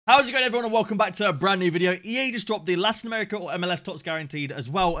How's it going, everyone, and welcome back to a brand new video. EA just dropped the Latin America or MLS Tots Guaranteed, as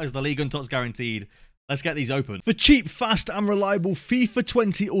well as the Ligue Tots Guaranteed. Let's get these open. For cheap, fast, and reliable FIFA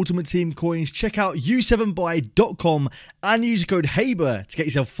 20 Ultimate Team coins, check out u7buy.com and use code HABER to get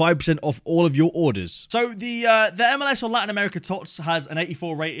yourself 5% off all of your orders. So the MLS or Latin America Tots has an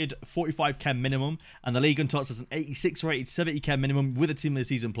 84 rated 45 chem minimum, and the Ligue Tots has an 86 rated 70 chem minimum with a team of the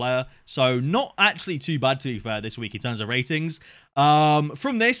season player. So not actually too bad, to be fair, this week in terms of ratings.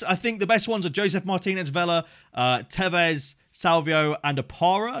 From this, I think the best ones are Joseph Martinez, Vela, Tevez, Salvio, and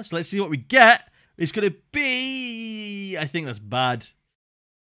Apara. So let's see what we get. It's going to be... I think that's bad.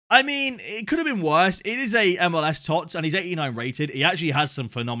 I mean, it could have been worse. It is a MLS Tots, and he's 89 rated. He actually has some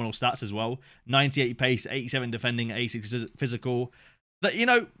phenomenal stats as well. 98 pace, 87 defending, 86 physical. That, you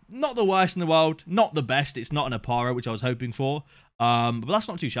know, not the worst in the world. Not the best. It's not an Apara, which I was hoping for. But that's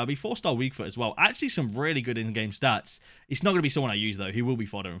not too shabby. 4-star weak foot as well. Actually, some really good in-game stats. It's not going to be someone I use, though. He will be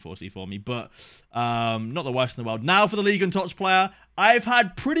fodder, unfortunately, for me. But not the worst in the world. Now for the Ligue Tots player. I've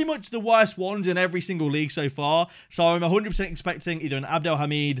had pretty much the worst ones in every single league so far. So I'm 100% expecting either an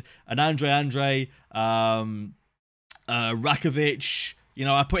Abdelhamid, an Andre, Rakovic. You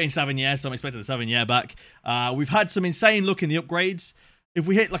know, I put in Savigny, so I'm expecting a Savigny back. We've had some insane look in the upgrades. If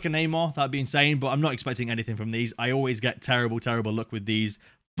we hit like a Neymar, that'd be insane, but I'm not expecting anything from these. I always get terrible luck with these,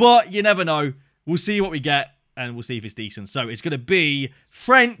 but you never know. We'll see what we get, and we'll see if it's decent. So it's going to be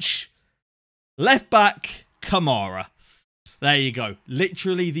French, left back, Kamara. There you go.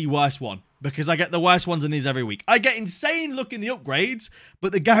 Literally the worst one, because I get the worst ones in these every week. I get insane look in the upgrades,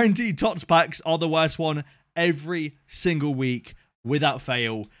 but the guaranteed Tots packs are the worst one every single week, without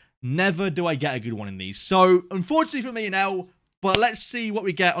fail. Never do I get a good one in these. So, unfortunately for me now, but let's see what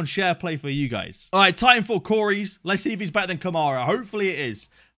we get on share play for you guys. All right, time for Corey's. Let's see if he's better than Kamara. Hopefully it is.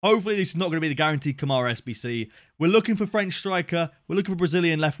 Hopefully this is not going to be the guaranteed Kamara SBC. We're looking for French striker. We're looking for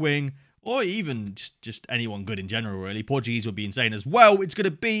Brazilian left wing. Or even just anyone good in general, really. Portuguese would be insane as well. It's going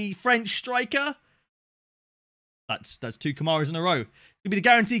to be French striker. That's two Kamaras in a row. It's going to be the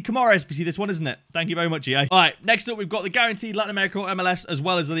guaranteed Kamara SBC, this one, isn't it? Thank you very much, EA. All right, next up, we've got the guaranteed Latin America or MLS as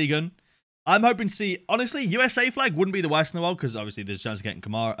well as the Ligue. I'm hoping to see, honestly, USA flag wouldn't be the worst in the world, because obviously there's a chance of getting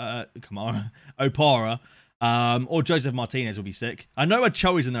Opara, or Joseph Martinez would be sick. I know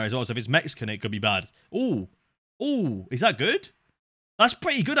Ochoa's in there as well, so if it's Mexican, it could be bad. Ooh, is that good? That's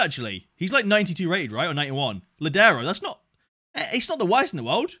pretty good, actually. He's like 92 rated, right, or 91. Ladero, it's not the worst in the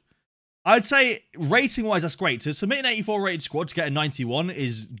world. I'd say rating-wise, that's great. To submit an 84 rated squad to get a 91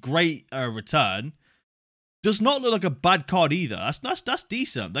 is great return. Does not look like a bad card either. That's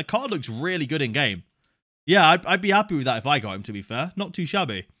decent. That card looks really good in game. Yeah, I'd be happy with that if I got him, to be fair. Not too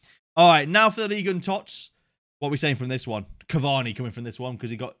shabby. All right, now for the Ligue Tots. What are we saying from this one? Cavani coming from this one because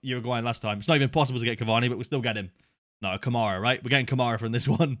he got Uruguayan last time. It's not even possible to get Cavani, but we'll still get him. No, Kamara, right? We're getting Kamara from this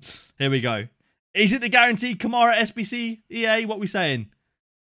one. Here we go. Is it the guaranteed Kamara SBC? EA, what are we saying?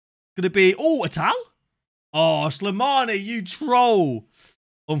 Could it be... Oh, Ital? Oh, Slimani, you troll.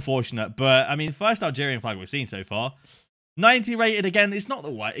 Unfortunate, but I mean, first Algerian flag we've seen so far. 90 rated again. It's not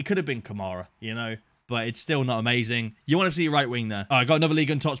the white. It could have been Kamara, you know, but it's still not amazing. You want to see right wing there. All right, got another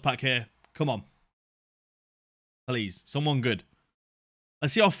Ligue Tots pack here. Come on. Please, someone good.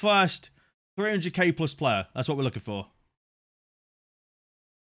 Let's see our first 300k plus player. That's what we're looking for.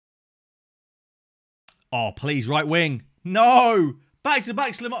 Oh, please, right wing. No!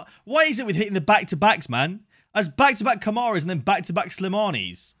 Back-to-back Slimani. Why is it with hitting the back-to-backs, man? As back-to-back Kamaras and then back-to-back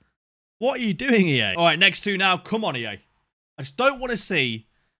Slimanis. What are you doing, EA? All right, next two now. Come on, EA. I just don't want to see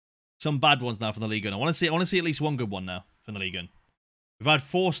some bad ones now from the Ligue. I want to see at least one good one now from the Ligue. We've had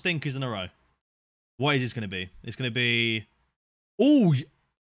 4 stinkers in a row. What is this going to be? It's going to be... Oh,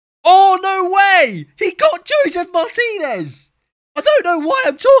 no way! He got Joseph Martinez! I don't know why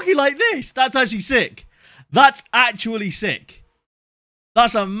I'm talking like this. That's actually sick. That's actually sick.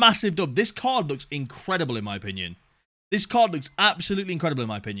 That's a massive dub. This card looks incredible, in my opinion. This card looks absolutely incredible, in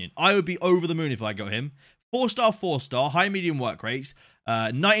my opinion. I would be over the moon if I got him. 4-star, 4-star, high medium work rates,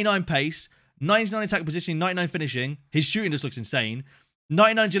 99 pace, 99 attack positioning, 99 finishing. His shooting just looks insane.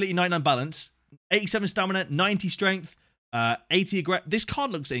 99 agility, 99 balance, 87 stamina, 90 strength, 80 aggression. This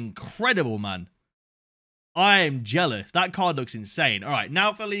card looks incredible, man. I am jealous. That card looks insane. All right,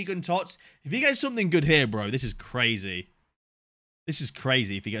 now for Ligue Tots. If you get something good here, bro, this is crazy. This is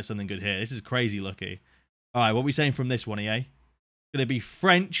crazy if you get something good here. This is crazy lucky. All right, what are we saying from this one, EA? Going to be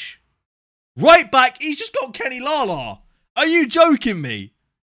French. Right back. He's just got Kenny Lala. Are you joking me?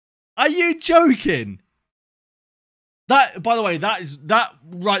 Are you joking? That, by the way, that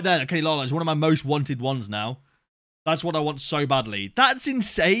right there, Kenny Lala is one of my most wanted ones now. That's what I want so badly. That's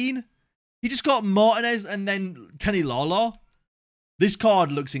insane. He just got Martinez and then Kenny Lala. This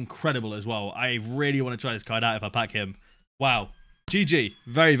card looks incredible as well. I really want to try this card out if I pack him. Wow. GG.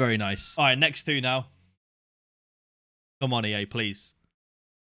 Very, very nice. All right, next 2 now. Come on, EA, please.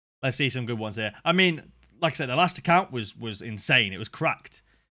 Let's see some good ones here. I mean, like I said, the last account was insane. It was cracked.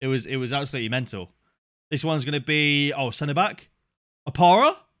 It was absolutely mental. This one's going to be... Oh, centre back?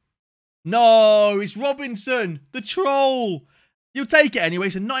 Apara? No, it's Robinson. The troll. You'll take it anyway.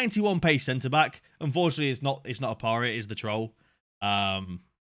 It's a 91 pace centre back. Unfortunately, it's not Apara. It is the troll.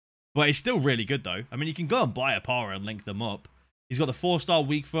 But it's still really good, though. I mean, you can go and buy Apara and link them up. He's got the 4-star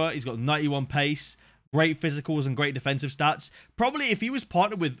weak foot. He's got 91 pace. Great physicals and great defensive stats. Probably if he was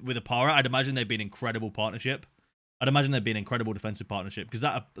partnered with Apara, I'd imagine they'd be an incredible partnership. I'd imagine they'd be an incredible defensive partnership because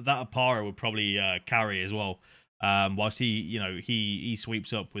that Apara would probably carry as well. Whilst he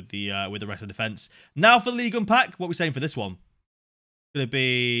sweeps up with the rest of the defense. Now for the League Unpack, what are we saying for this one? It's gonna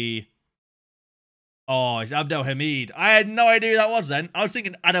be... Oh, it's Abdel Hamid. I had no idea who that was then. I was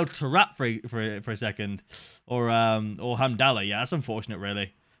thinking Adel Tarat for a second. Or Hamdallah. Yeah, that's unfortunate,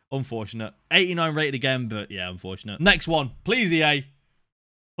 really. Unfortunate. 89 rated again, but yeah, unfortunate. Next one. Please, EA.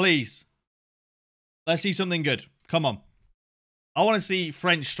 Please. Let's see something good. Come on. I want to see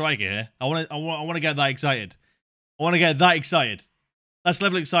French striker here. I want to get that excited. I want to get that excited. That's the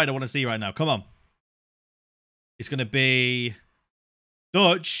level of excited I want to see right now. Come on. It's going to be...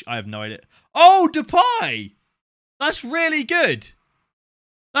 Dutch. I have no idea. Oh, Depay. That's really good.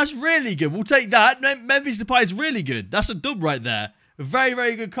 That's really good. We'll take that. Memphis Depay is really good. That's a dub right there. A very,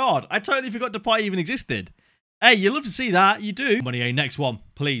 very good card. I totally forgot Depay even existed. Hey, you love to see that. You do. Money, next one,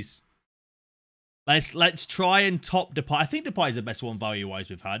 please. Let's try and top Depay. I think Depay is the best one value-wise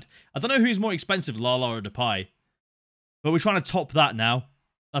we've had. I don't know who's more expensive, Lala or Depay. But we're trying to top that now.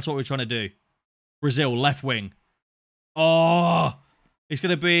 That's what we're trying to do. Brazil, left wing. Oh, it's going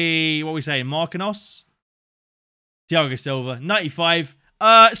to be, what are we saying, Marquinhos? Thiago Silva, 95.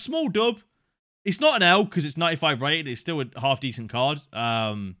 Small dub. It's not an L because it's 95 rated. It's still a half-decent card.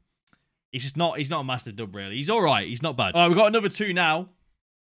 He's not a massive dub, really. He's all right. He's not bad. All right, we've got another 2 now.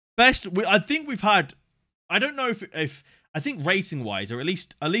 Best, I think we've had, I don't know if I think rating-wise, or at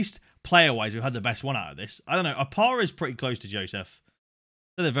least player-wise, we've had the best one out of this. I don't know. Apara is pretty close to Joseph.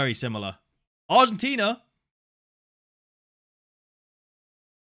 They're very similar. Argentina.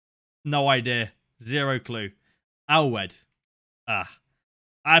 No idea. Zero clue. Alwed.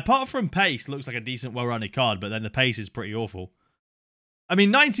 Apart from pace, looks like a decent, well-rounded card, but then the pace is pretty awful. I mean,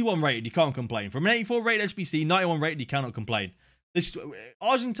 91 rated, you can't complain. From an 84 rated SBC, 91 rated, you cannot complain. This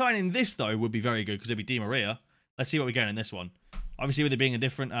Argentine in this, though, would be very good because it'd be Di Maria. Let's see what we get in this one. Obviously, with it being a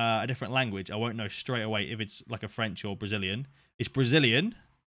different language, I won't know straight away if it's like a French or Brazilian. It's Brazilian.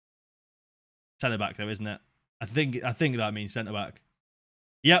 Centre-back, though, isn't it? I think that means centre-back.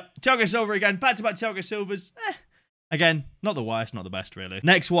 Yep, Thiago Silva again. Back-to-back Thiago Silvas. Again, not the worst, not the best, really.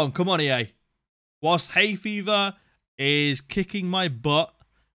 Next one. Come on, EA. Whilst Hay Fever is kicking my butt,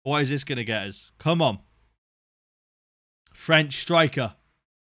 what is this going to get us? Come on. French striker.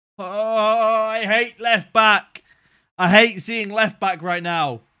 Oh, I hate left back. I hate seeing left back right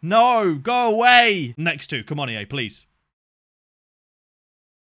now. No, go away. Next 2. Come on, EA, please.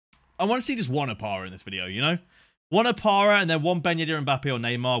 I want to see just one Apara in this video, you know? One Apara and then one Ben Yedder, Mbappe or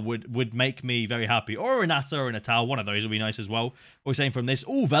Neymar would make me very happy. Or Renata or Natal. One of those would be nice as well. What are we saying from this?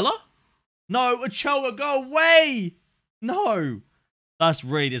 Oh, Vela? No, Ochoa, go away. No. That's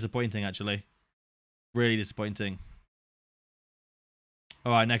really disappointing, actually. Really disappointing.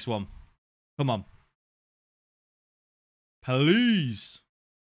 All right, next one. Come on. Please.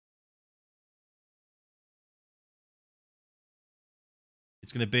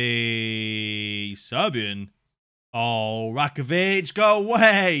 It's going to be Serbian. Oh, Rakovic, go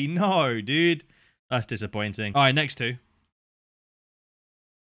away. No, dude. That's disappointing. All right, next 2.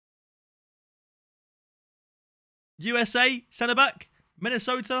 USA, centre-back.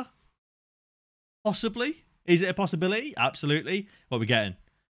 Minnesota. Possibly. Is it a possibility? Absolutely. What are we getting?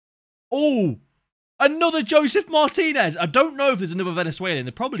 Oh, another Joseph Martinez. I don't know if there's another Venezuelan.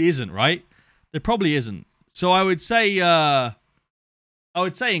 There probably isn't, right? There probably isn't. So I would say that's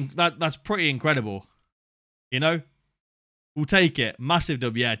pretty incredible. You know? We'll take it. Massive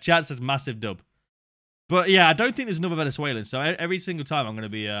dub. Yeah, chat says massive dub. But yeah, I don't think there's another Venezuelan. So every single time I'm going to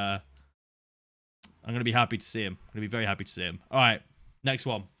be happy to see him. I'm going to be very happy to see him. All right. Next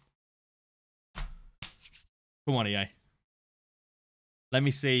one. Come on, EA. Let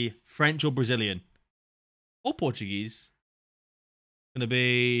me see. French or Brazilian? Or Portuguese? Going to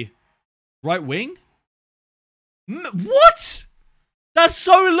be right wing? What? That's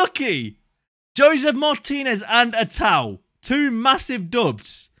so lucky. Joseph Martinez and Atal. 2 massive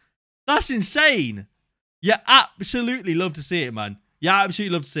dubs. That's insane. You absolutely love to see it, man. Yeah, I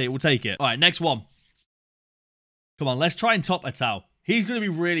absolutely love to see it. We'll take it. All right, next one. Come on, let's try and top Atal. He's going to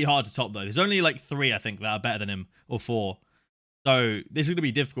be really hard to top, though. There's only like 3, I think, that are better than him, or 4. So this is going to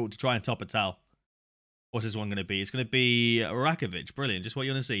be difficult to try and top Atal. What's this one going to be? It's going to be Rakovic. Brilliant. Just what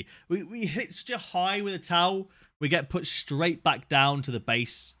you want to see. We hit such a high with Atal. We get put straight back down to the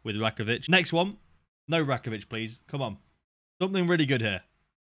base with Rakovic. Next one. No Rakovic, please. Come on. Something really good here.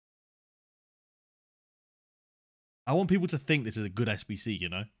 I want people to think this is a good SBC, you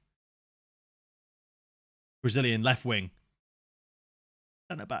know? Brazilian left wing.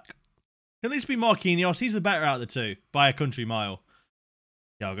 Centre back. Can this be Marquinhos? He's the better out of the two by a country mile.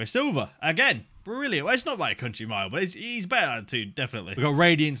 Thiago Silva. Again. Brilliant. Well, it's not by a country mile, but he's better out of the two, definitely. We've got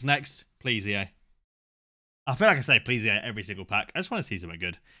Radiance next. Please, EA. I feel like I say please, EA, every single pack. I just want to see something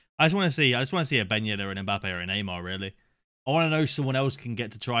good. I just want to see a Ben Yedder, an Mbappe, or an Neymar, really. I want to know someone else can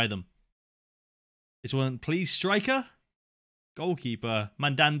get to try them. This one, please, striker. Goalkeeper.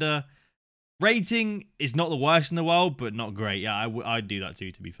 Mandanda. Rating is not the worst in the world, but not great. Yeah, I'd do that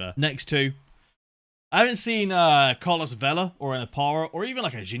too, to be fair. Next two. I haven't seen Carlos Vela or an Apara or even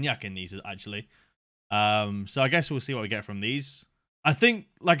like a Gignac in these, actually. So I guess we'll see what we get from these. I think,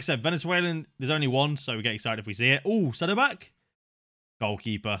 like I said, Venezuelan, there's only one, so we get excited if we see it. Oh, centre back.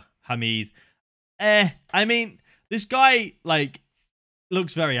 Goalkeeper. Hamid. I mean, this guy, like,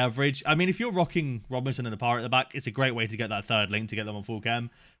 looks very average. I mean, if you're rocking Robinson and Apara at the back, it's a great way to get that third link to get them on full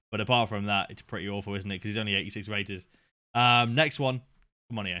cam. But apart from that, it's pretty awful, isn't it? Because he's only 86 rated. Next one.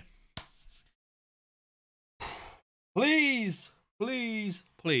 Come on here. Please, please,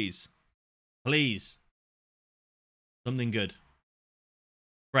 please, please. Something good.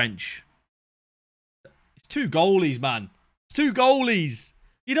 French. It's 2 goalies, man. It's 2 goalies.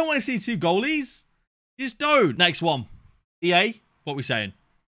 You don't want to see 2 goalies. You just don't. Next one. EA, what are we saying?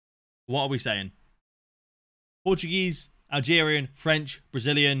 What are we saying? Portuguese, Algerian, French,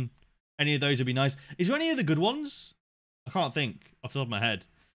 Brazilian. Any of those would be nice. Is there any other good ones? I can't think off the top of my head.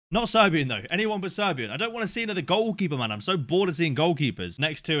 Not Serbian, though. Anyone but Serbian. I don't want to see another goalkeeper, man. I'm so bored of seeing goalkeepers.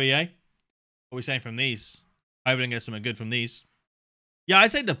 Next two, EA. What are we saying from these? I hope we can get something good from these. Yeah,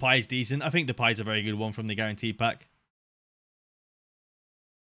 I'd say Depay's decent. I think Depay's a very good one from the guarantee pack.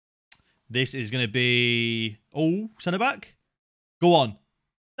 This is going to be... Oh, centre-back? Go on.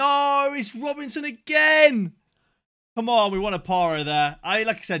 No, it's Robinson again. Come on, we want a para there.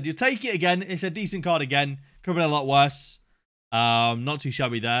 Like I said, you take it again. It's a decent card again. Could have been a lot worse. Not too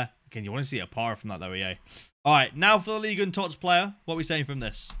shabby there. Again, you want to see a para from that though, EA. All right, now for the Ligue and Tots player. What are we saying from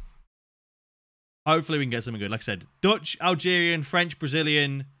this? Hopefully we can get something good. Like I said, Dutch, Algerian, French,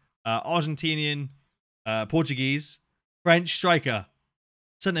 Brazilian, Argentinian, Portuguese, French striker.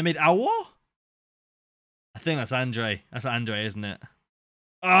 Centre mid, Awa? I think that's Andre. That's Andre, isn't it?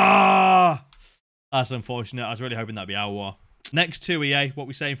 Ah! That's unfortunate. I was really hoping that'd be Awa. Next two, EA. What are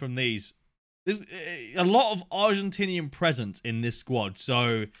we saying from these? There's a lot of Argentinian presence in this squad.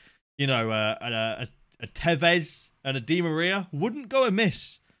 So, you know, a Tevez and a Di Maria wouldn't go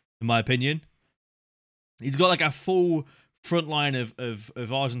amiss, in my opinion. He's got like a full front line of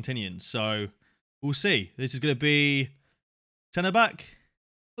Argentinians. So, we'll see. This is going to be centre back.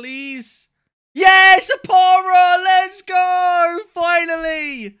 Please. Yes, Apara! Let's go!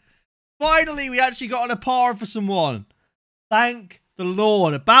 Finally! Finally, we actually got an Apara for someone. Thank the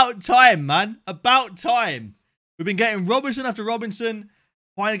Lord. About time, man. About time. We've been getting Robinson after Robinson.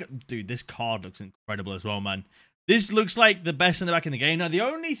 Finally, dude, this card looks incredible as well, man. This looks like the best centre back in the game. Now, the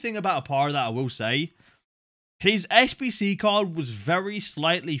only thing about Apara that I will say, his SBC card was very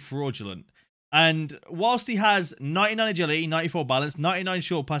slightly fraudulent. And whilst he has 99 agility, 94 balance, 99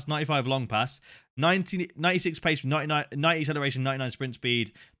 short pass, 95 long pass, 96 pace, 90 acceleration, 99 sprint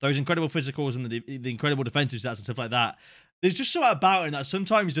speed, those incredible physicals and the incredible defensive stats and stuff like that, there's just something about him that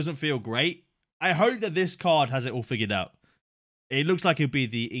sometimes doesn't feel great. I hope that this card has it all figured out. It looks like it'll be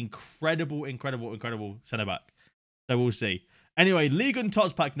the incredible centre-back. So we'll see. Anyway, Ligue and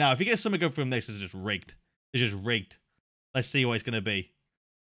Tots pack now. If you get something good from this, it's just rigged. It's just rigged. Let's see what it's going to be.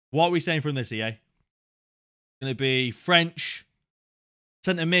 What are we saying from this, EA? It's going to be French.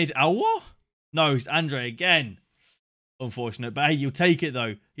 Centre mid. Awa? No, it's Andre again. Unfortunate. But hey, you'll take it,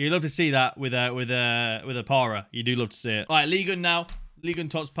 though. You love to see that with a para. You do love to see it. All right, Ligue now. Ligue and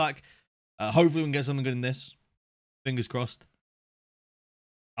Tots pack. Hopefully we can get something good in this. Fingers crossed.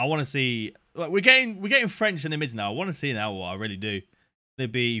 I want to see... Like, we're getting French in the mids now. I want to see an Awa. I really do.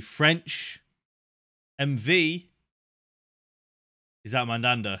 It'd be French. MV. Is that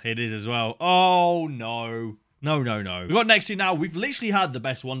Mandanda? It is as well. Oh, no. No. We've got next two now. We've literally had the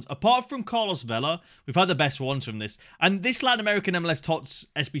best ones. Apart from Carlos Vela, we've had the best ones from this. And this Latin American MLS Tots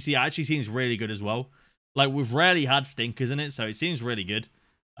SBC actually seems really good as well. Like, we've rarely had stinkers in it, so it seems really good.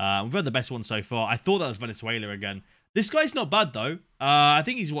 We've had the best one so far. I thought that was Venezuela again. This guy's not bad, though. I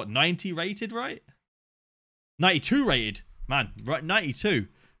think he's, what, 90 rated, right? 92 rated. Man, right, 92.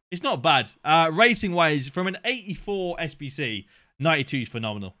 It's not bad. Rating-wise, from an 84 SBC, 92 is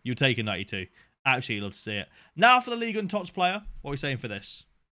phenomenal. You take a 92. Absolutely love to see it. Now for the Ligue and Tots player. What are we saying for this?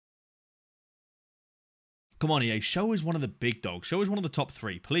 Come on, EA. Show us one of the big dogs. Show us one of the top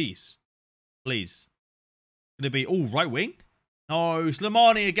 3, please. Please. Could it be, oh, right wing? No,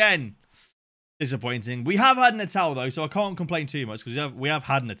 Slimani again. Disappointing. We have had Natal, though, so I can't complain too much because we have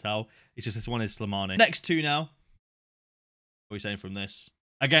had Natal. It's just this one is Slimani. Next 2 now. What are we saying from this?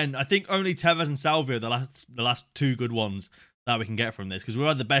 Again, I think only Tevez and Salvio are the last 2 good ones that we can get from this because we've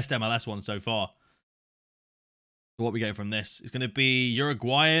had the best MLS one so far. So what we get from this? It's going to be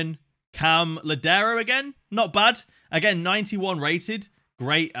Uruguayan Cam Ladero again. Not bad. Again, 91 rated.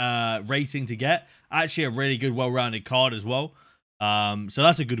 Great rating to get. Actually, a really good, well-rounded card as well. So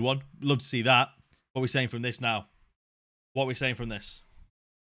that's a good one. Love to see that. What are we saying from this now? What are we saying from this?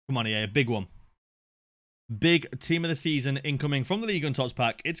 Come on, EA, a big one. Big team of the season incoming from the Ligue and Tots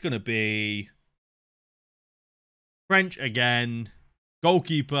pack. It's going to be French again.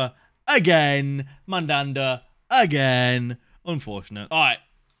 Goalkeeper again. Mandanda again. Unfortunate. All right.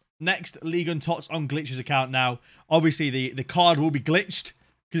 Next, Ligue and Tots on Glitch's account now. Obviously, the card will be glitched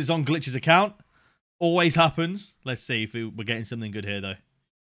because it's on Glitch's account. Always happens. Let's see if we're getting something good here, though.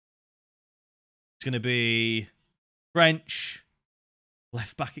 It's going to be French.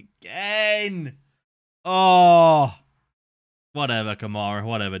 Left back again. Oh. Whatever, Kamara.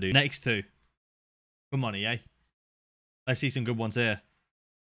 Whatever, dude. Next 2. Come on, EA. Let's see some good ones here.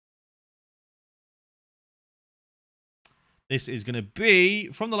 This is going to be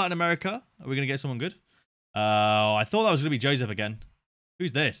from the Latin America. Are we going to get someone good? I thought that was going to be Joseph again.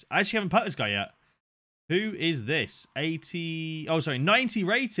 Who's this? I actually haven't put this guy yet. Who is this? 80... Oh, sorry. 90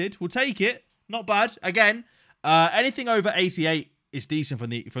 rated. We'll take it. Not bad. Again, anything over 88 is decent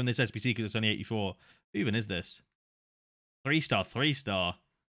from this SBC because it's only 84. Who even is this? 3-star, 3-star.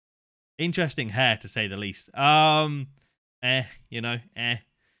 Interesting hair, to say the least. You know,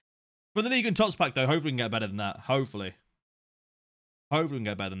 For the Ligue and Tots pack, though, hopefully we can get better than that. Hopefully. Hopefully we can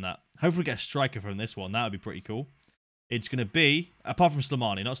get better than that. Hopefully we get a striker from this one. That would be pretty cool. It's going to be, apart from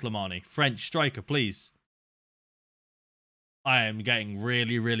Slimani, not Slimani, French striker, please. I am getting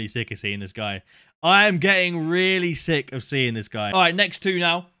really, really sick of seeing this guy. I am getting really sick of seeing this guy. All right, next 2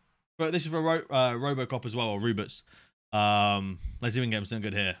 now. But this is for Robocop as well, or Ruberts. Let's see if we can get him something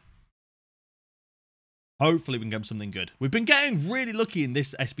good here. Hopefully we can get him something good. We've been getting really lucky in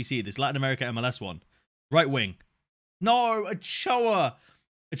this SBC, this Latin America MLS one. Right wing. No, Ochoa.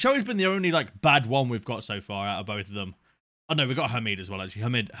 Ochoa's been the only, like, bad one we've got so far out of both of them. Oh, no, we got Hamid as well, actually.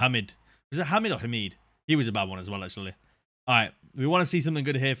 Hamid. Was it Hamid or Hamid? He was a bad one as well, actually. All right. We want to see something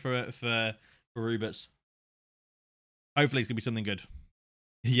good here for Ruberts. Hopefully it's going to be something good.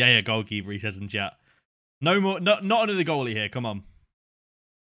 Yeah, goalkeeper, he says in chat. No more, not another goalie here. Come on.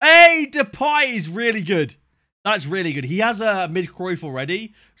 Hey, Depay is really good. That's really good. He has a mid-Cruyff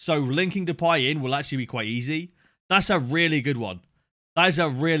already, so linking Depay in will actually be quite easy. That's a really good one. That is a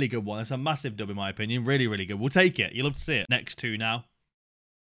really good one. That's a massive dub in my opinion. Really, really good. We'll take it. You'll love to see it. Next 2 now.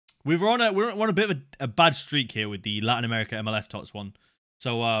 We're on a bit of a bad streak here with the Latin America MLS Tots one.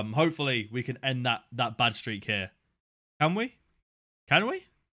 So hopefully we can end that bad streak here. Can we? Can we?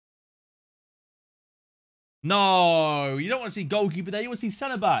 No, you don't want to see goalkeeper there. You want to see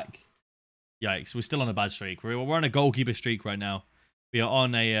centre back. Yikes! We're still on a bad streak. We're on a goalkeeper streak right now. We're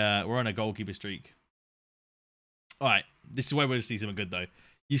on a goalkeeper streak. All right, this is where we're going to see something good though.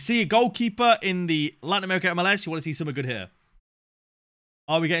 You see a goalkeeper in the Latin America MLS. You want to see something good here.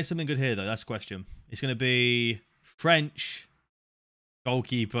 Are we getting something good here though? That's the question. It's going to be French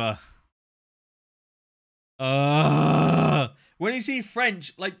goalkeeper. When you see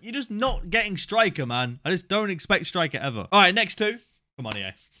French, like, you're just not getting striker, man. I just don't expect striker ever. All right, next 2. Come on,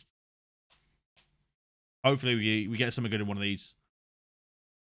 EA. Hopefully we get something good in one of these.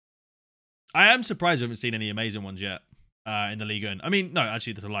 I am surprised we haven't seen any amazing ones yet in the Ligue 1. I mean, no,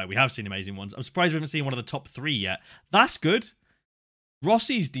 actually, that's a lie. We have seen amazing ones. I'm surprised we haven't seen one of the top 3 yet. That's good.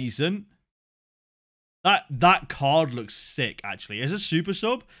 Rossi's decent. That card looks sick, actually. As a super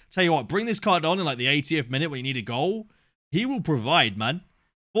sub, tell you what, bring this card on in like the 80th minute when you need a goal. He will provide, man.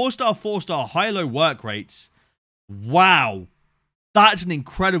 4-star, 4-star, high-low work rates. Wow. That's an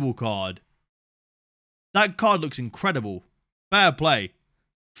incredible card. That card looks incredible. Fair play.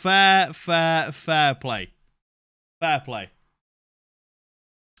 Fair play. Fair play.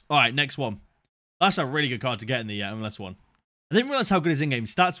 All right, next one. That's a really good card to get in the MLS one. I didn't realize how good his in-game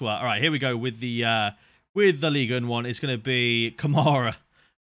stats were. All right, here we go with the with the Ligue 1, it's going to be Kamara.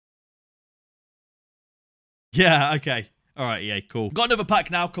 Yeah, okay. All right, EA, cool. Got another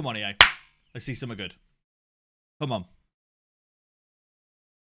pack now. Come on, EA. Let's see something good. Come on.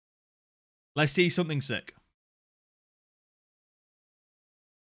 Let's see something sick.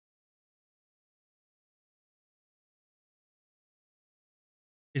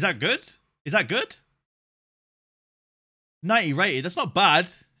 Is that good? Is that good? 90 rated. That's not bad.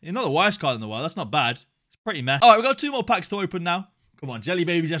 You're not the worst card in the world. That's not bad. It's pretty meh. All right, we've got 2 more packs to open now. Come on, Jelly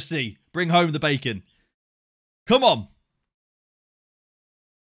Babies FC. Bring home the bacon. Come on.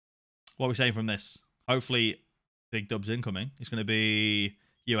 What are we saying from this? Hopefully, big dubs incoming. It's going to be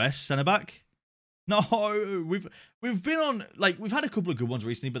US centre back. No, we've been on, like, we've had a couple of good ones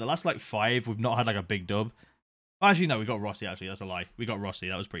recently, but the last, like, 5, we've not had, like, a big dub. Actually, no, we got Rossi, actually. That's a lie. We got Rossi.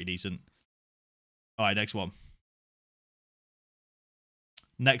 That was pretty decent. All right, next one.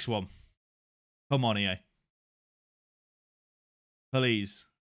 Next one. Come on, EA. Please.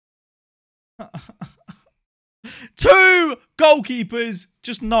 2 goalkeepers.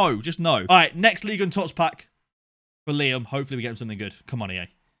 Just no. Just no. All right, next Ligue and Tots pack for Liam. Hopefully we get him something good. Come on, EA.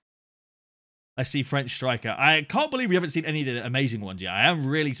 I see French striker. I can't believe we haven't seen any of the amazing ones yet. I am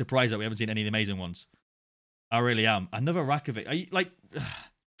really surprised that we haven't seen any of the amazing ones. I really am. Another Rakovic. Are you, like...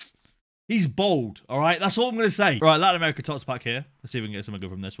 He's bold, all right? That's all I'm going to say. All right, Latin America Tots pack here. Let's see if we can get something good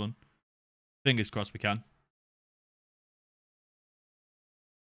from this one. Fingers crossed we can.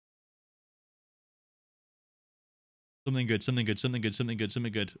 Something good, something good, something good, something good,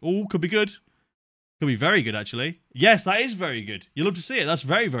 something good. Oh, could be good. Could be very good, actually. Yes, that is very good. You love to see it. That's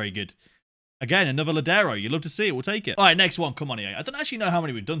very, very good. Again, another Ladero. You love to see it. We'll take it. All right, next one. Come on, EA. I don't actually know how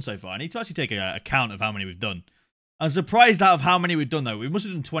many we've done so far. I need to actually take a count of how many we've done. I'm surprised out of how many we've done, though. We must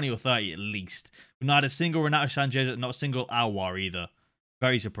have done 20 or 30 at least. We've not had a single Renato Sanchez, not a single Alwar either.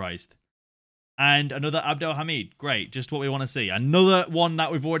 Very surprised. And another Abdel Hamid. Great. Just what we want to see. Another one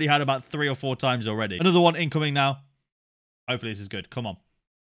that we've already had about 3 or 4 times already. Another one incoming now. Hopefully this is good. Come on.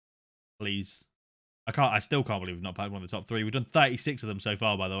 Please. I still can't believe we've not packed one of the top 3. We've done 36 of them so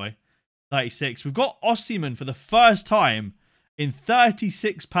far, by the way. 36. We've got Osimhen for the first time in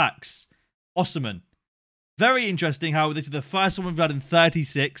 36 packs. Osimhen. Very interesting how this is the first one we've had in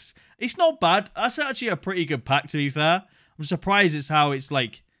 36. It's not bad. That's actually a pretty good pack, to be fair. I'm surprised it's how it's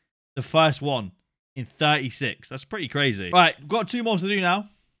like the first one in 36. That's pretty crazy. Right, we've got 2 more to do now.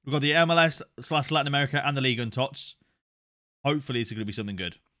 We've got the MLS/Latin America and the Ligue and Tots. Hopefully it's going to be something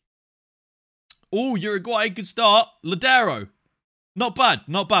good. Oh, Uruguay, good start. Ladero. Not bad.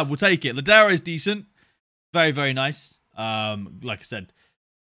 Not bad. We'll take it. Ladero is decent. Very, very nice. Like I said,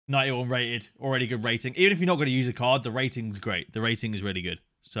 91 rated. Already good rating. Even if you're not going to use a card, the rating's great. The rating is really good.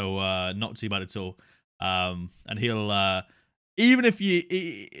 So, not too bad at all. And he'll... even if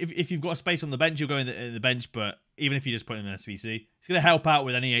you've got a space on the bench, you'll go in the bench. But even if you just put in an SBC, it's going to help out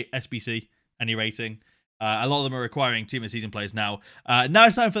with any SBC, any rating. A lot of them are requiring team of the season players now. Now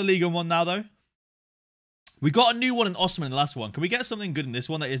it's time for the Ligue 1 now, though. We got a new one in Osimhen in the last one. Can we get something good in this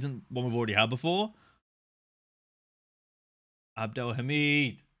one that isn't one we've already had before? Abdel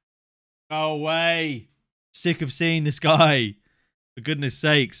Hamid. Go away. Sick of seeing this guy. For goodness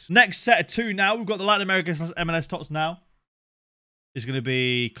sakes. Next set of 2 now. We've got the Latin America MLS Tots now. It's going to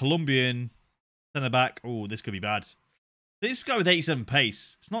be Colombian centre back. Oh, this could be bad. Let's go with 87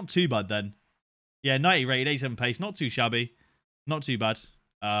 pace. It's not too bad then. Yeah, 90 rated, 87 pace. Not too shabby. Not too bad.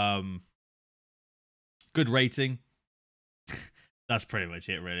 Good rating. That's pretty much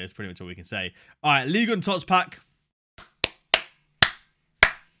it, really. That's pretty much all we can say. All right, Ligue and Tots pack.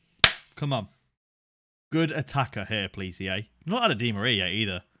 Come on. Good attacker here, please, EA. Not had a Di Maria yet,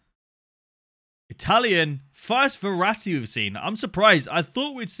 either. Italian. First Verratti we've seen. I'm surprised. I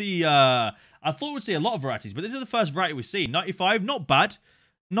thought we'd see a lot of Verrattis, but this is the first Verratti we've seen. 95, not bad.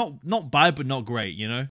 Not bad, but not great, you know?